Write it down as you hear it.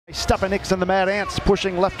Stephan Hicks and the Mad Ants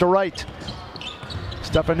pushing left to right.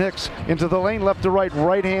 Stephan Hicks into the lane, left to right,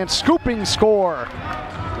 right hand scooping score.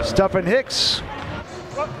 Stephan Hicks.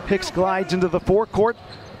 Hicks glides into the forecourt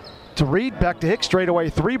to Reed, back to Hicks, straight away,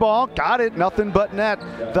 3-ball, got it, nothing but net.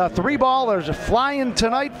 The 3-ballers are flying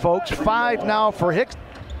tonight, folks. 5 now for Hicks.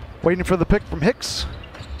 Waiting for the pick from Hicks.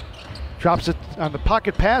 Drops it on the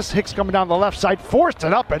pocket pass. Hicks coming down the left side, forced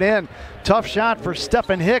it up and in. Tough shot for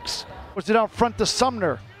Stephan Hicks. Puts it out front to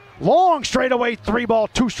Sumner. Long straightaway 3-ball,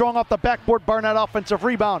 too strong off the backboard. Barnett offensive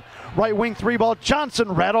rebound. Right wing 3-ball.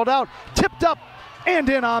 Johnson rattled out, tipped up and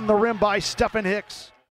in on the rim by Stephan Hicks.